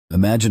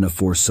Imagine a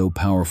force so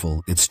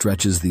powerful it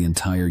stretches the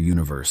entire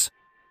universe.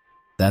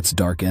 That's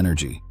dark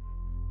energy.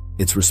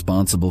 It's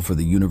responsible for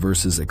the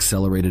universe's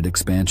accelerated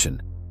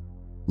expansion.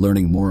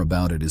 Learning more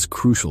about it is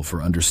crucial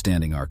for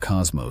understanding our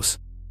cosmos.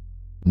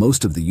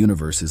 Most of the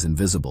universe is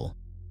invisible.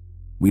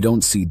 We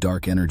don't see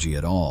dark energy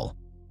at all,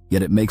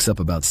 yet it makes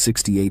up about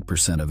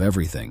 68% of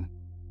everything.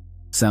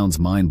 Sounds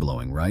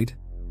mind-blowing, right?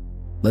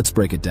 Let's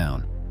break it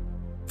down.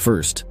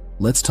 First,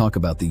 let's talk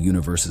about the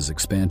universe's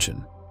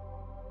expansion.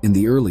 In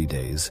the early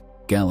days,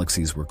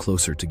 galaxies were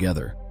closer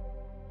together,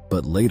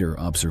 but later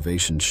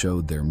observations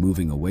showed they're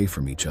moving away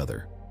from each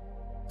other.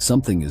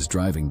 Something is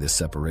driving this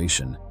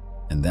separation,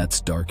 and that's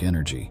dark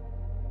energy.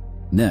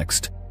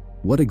 Next,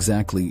 what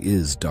exactly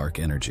is dark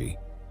energy?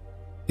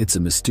 It's a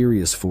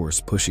mysterious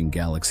force pushing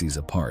galaxies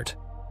apart.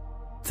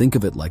 Think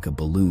of it like a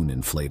balloon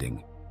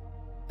inflating.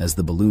 As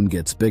the balloon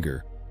gets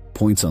bigger,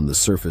 points on the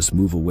surface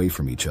move away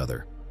from each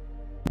other.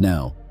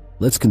 Now,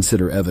 let's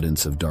consider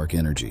evidence of dark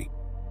energy.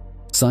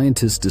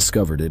 Scientists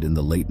discovered it in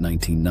the late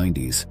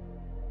 1990s.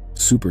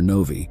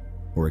 Supernovae,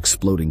 or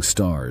exploding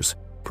stars,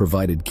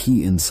 provided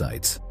key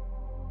insights.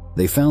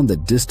 They found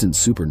that distant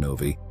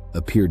supernovae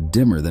appeared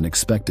dimmer than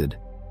expected.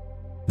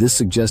 This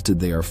suggested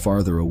they are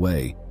farther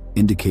away,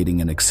 indicating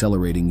an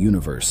accelerating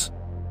universe.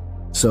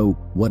 So,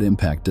 what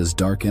impact does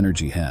dark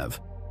energy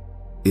have?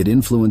 It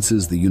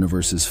influences the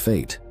universe's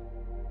fate.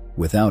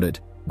 Without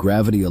it,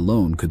 gravity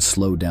alone could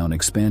slow down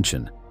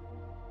expansion.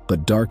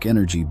 But dark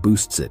energy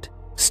boosts it,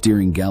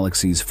 steering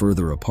galaxies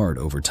further apart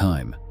over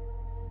time.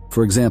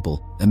 For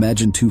example,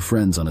 imagine two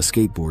friends on a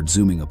skateboard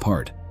zooming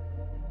apart.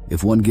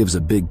 If one gives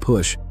a big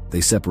push,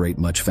 they separate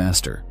much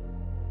faster.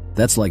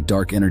 That's like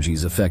dark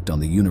energy's effect on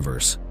the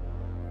universe.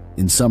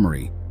 In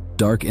summary,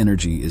 dark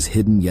energy is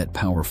hidden yet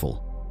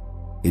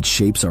powerful. It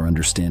shapes our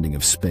understanding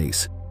of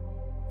space.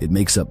 It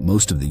makes up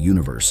most of the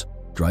universe,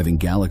 driving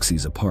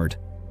galaxies apart.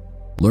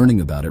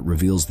 Learning about it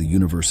reveals the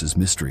universe's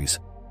mysteries.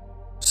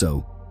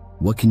 So,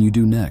 what can you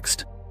do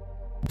next?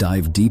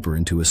 Dive deeper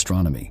into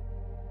astronomy.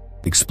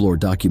 Explore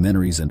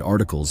documentaries and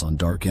articles on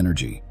dark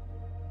energy.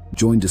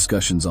 Join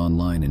discussions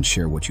online and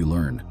share what you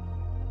learn.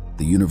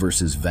 The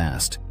universe is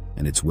vast,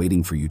 and it's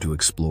waiting for you to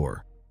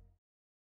explore.